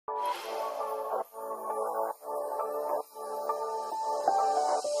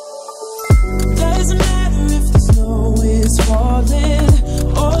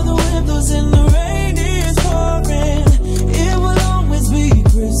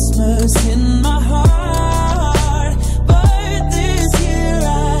Christmas in my heart. But this year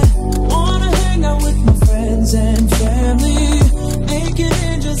I wanna hang out with my friends and family, making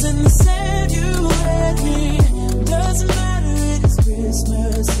angels in the sand, you and me. Doesn't matter, it's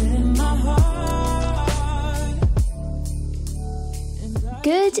Christmas in my heart.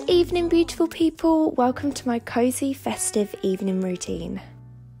 Good evening, beautiful people. Welcome to my cozy festive evening routine.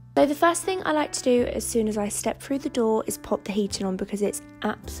 So the first thing I like to do as soon as I step through the door is pop the heating on because it's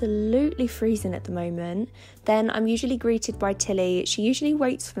absolutely freezing at the moment. Then I'm usually greeted by Tilly. She usually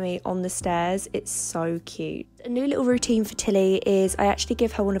waits for me on the stairs. It's so cute. A new little routine for Tilly is I actually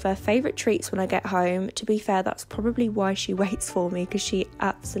give her one of her favourite treats when I get home. To be fair, that's probably why she waits for me, because she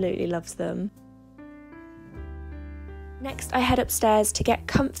absolutely loves them. Next, I head upstairs to get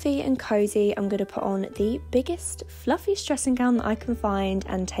comfy and cozy. I'm going to put on the biggest, fluffiest dressing gown that I can find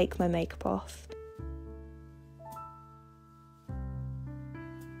and take my makeup off.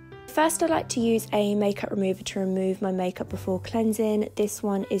 First, I like to use a makeup remover to remove my makeup before cleansing. This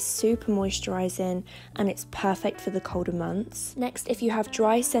one is super moisturising and it's perfect for the colder months. Next, if you have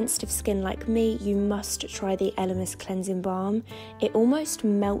dry, sensitive skin like me, you must try the Elemis Cleansing Balm. It almost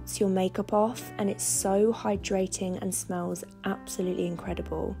melts your makeup off and it's so hydrating and smells absolutely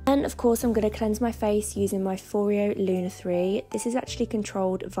incredible. And of course, I'm going to cleanse my face using my FOREO Luna 3. This is actually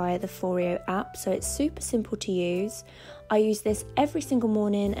controlled via the FOREO app, so it's super simple to use. I use this every single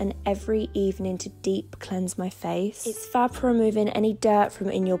morning and every evening to deep cleanse my face. It's fab for removing any dirt from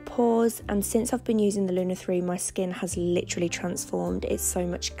in your pores, and since I've been using the Luna 3, my skin has literally transformed. It's so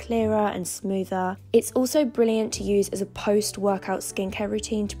much clearer and smoother. It's also brilliant to use as a post-workout skincare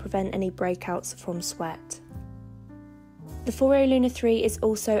routine to prevent any breakouts from sweat. The FOREO Luna 3 is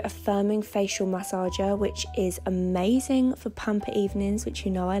also a firming facial massager, which is amazing for pamper evenings, which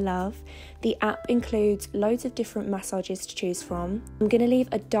you know I love. The app includes loads of different massages to choose from. I'm going to leave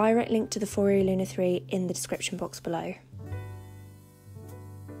a direct link to the FOREO Luna 3 in the description box below.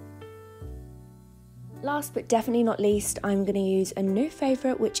 Last but definitely not least, I'm going to use a new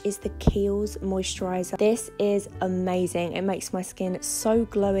favourite, which is the Kiehl's moisturiser. This is amazing. It makes my skin so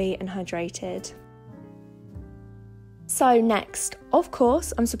glowy and hydrated. So next, of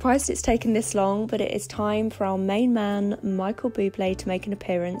course, I'm surprised it's taken this long, but it is time for our main man, Michael Bublé, to make an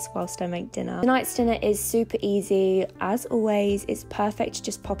appearance whilst I make dinner. Tonight's dinner is super easy. As always, it's perfect to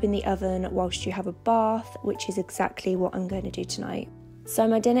just pop in the oven whilst you have a bath, which is exactly what I'm going to do tonight. So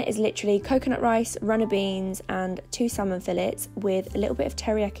my dinner is literally coconut rice, runner beans and 2 salmon fillets with a little bit of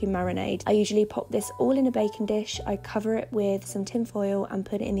teriyaki marinade. I usually pop this all in a baking dish. I cover it with some tin foil and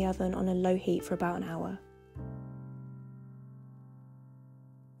put it in the oven on a low heat for about an hour.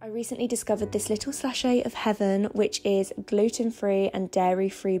 I recently discovered this little sachet of heaven, which is gluten-free and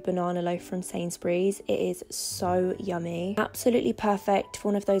dairy-free banana loaf from Sainsbury's. It is so yummy. Absolutely perfect for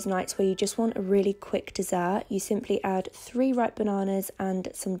one of those nights where you just want a really quick dessert. You simply add 3 ripe bananas and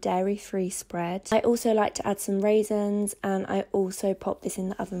some dairy-free spread. I also like to add some raisins, and I also pop this in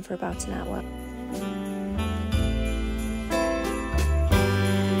the oven for about an hour.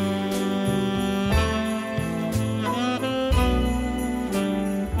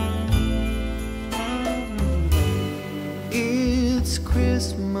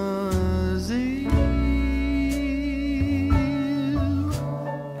 Christmas Eve.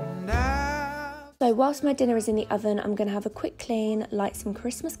 So whilst my dinner is in the oven, I'm going to have a quick clean, light some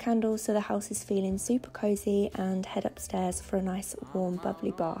Christmas candles so the house is feeling super cozy, and head upstairs for a nice warm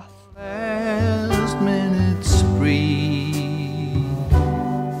bubbly bath. Last minute spree,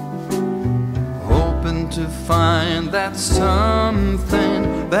 hoping to find that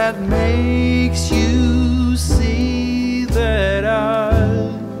something that makes you see that I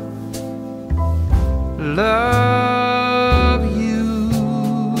love you.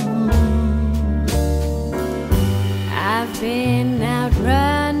 I've been out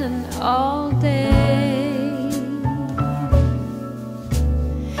running all day,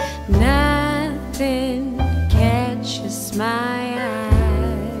 nothing catches my eye.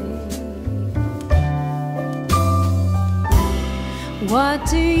 What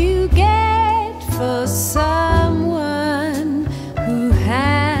do you get for someone who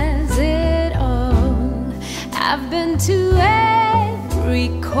has it all? I've been to every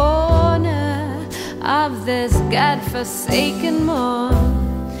corner of this godforsaken mall.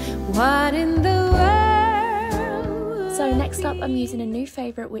 What in the world? So next up, I'm using a new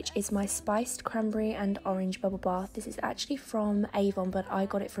favourite, which is my spiced cranberry and orange bubble bath. This is actually from Avon, but I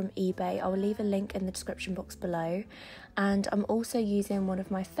got it from eBay. I will leave a link in the description box below. And I'm also using one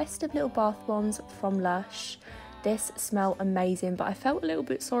of my festive little bath bombs from Lush. This smelled amazing, but I felt a little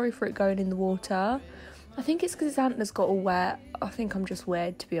bit sorry for it going in the water. I think it's because his antlers got all wet. I think I'm just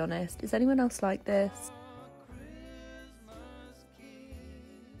weird, to be honest. Is anyone else like this?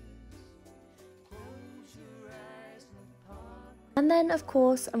 And then, of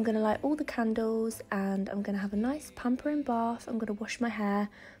course, I'm going to light all the candles and I'm going to have a nice pampering bath. I'm going to wash my hair,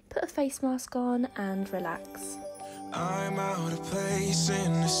 put a face mask on and relax. I'm out of place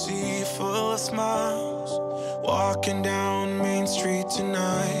in a sea full of smiles, walking down Main Street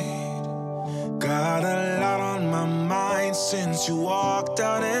tonight. Got a lot on my mind since you walked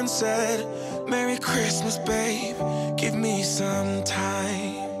out and said, Merry Christmas, babe, give me some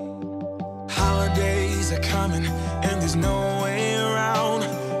time. Holidays are coming and there's no way around.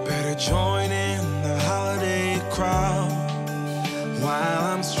 Better join in the holiday crowd while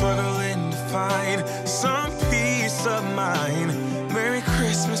I'm struggling to find some peace of mind. Merry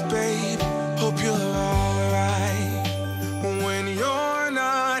Christmas, babe, hope you're alright. When you're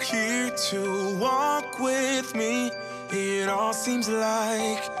not here to walk with me, it all seems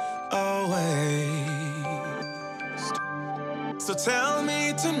like a waste. So tell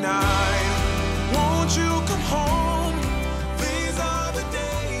me tonight, won't you come home? These are the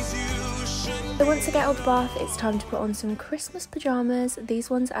days you shouldn't. So once I get out of the bath, it's time to put on some Christmas pyjamas. These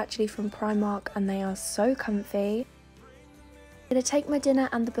ones are actually from Primark and they are so comfy. I'm going to take my dinner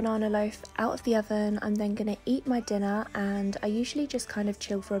and the banana loaf out of the oven. I'm then going to eat my dinner and I usually just kind of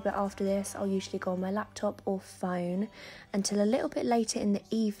chill for a bit after this. I'll usually go on my laptop or phone until a little bit later in the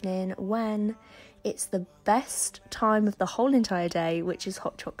evening when it's the best time of the whole entire day, which is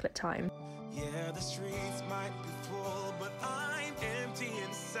hot chocolate time. Yeah, the streets might be full, but I'm empty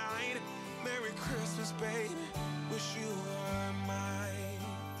inside. Merry Christmas, baby, wish you were mine.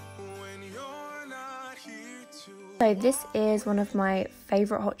 When you're not here to... So this is one of my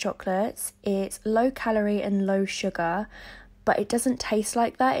favourite hot chocolates. It's low calorie and low sugar, but it doesn't taste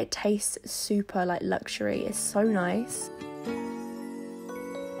like that. It tastes super like luxury. It's so nice.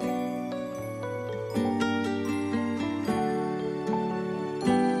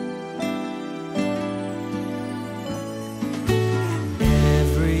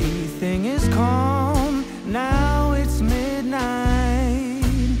 Everything is calm, now it's midnight.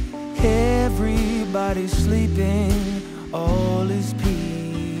 Everybody's sleeping, all is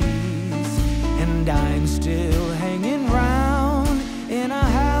peace. And I'm still hanging round in a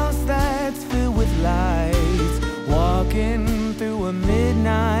house that's filled with lights, walking through a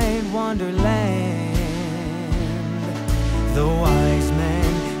midnight wonderland. The wise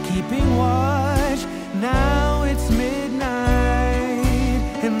men keeping watch, now it's midnight.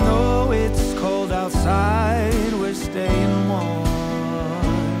 And though it's cold outside, we're staying warm,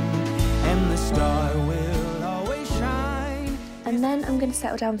 and the star will always shine. And then I'm going to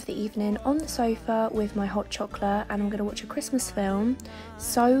settle down for the evening on the sofa with my hot chocolate and I'm going to watch a Christmas film.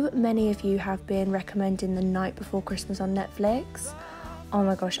 So many of you have been recommending The Night Before Christmas on Netflix. Oh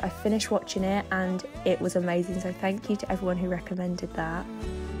my gosh, I finished watching it and it was amazing, so thank you to everyone who recommended that.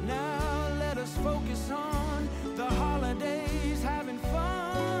 Now let us focus on the holidays, having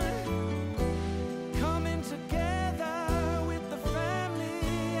fun, coming together with the family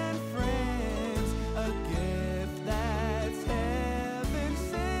and friends, a gift that's heaven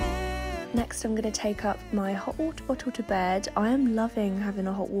sent. Next I'm going to take up my hot water bottle to bed. I am loving having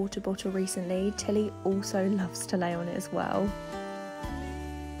a hot water bottle recently. Tilly also loves to lay on it as well.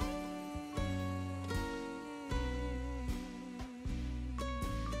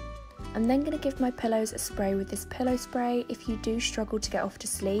 I'm then going to give my pillows a spray with this pillow spray. If you do struggle to get off to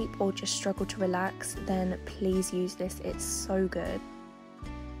sleep or just struggle to relax, then please use this, it's so good.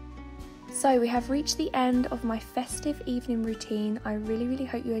 So we have reached the end of my festive evening routine. I really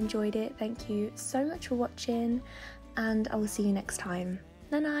hope you enjoyed it. Thank you so much for watching and I will see you next time.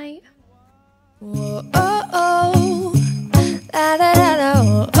 Night night. Whoa, oh, oh. La, da, da, da,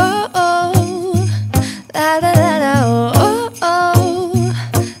 oh, oh, oh. La, da, da, da, oh, oh, oh.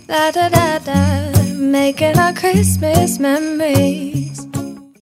 Da da da da, making our Christmas memories.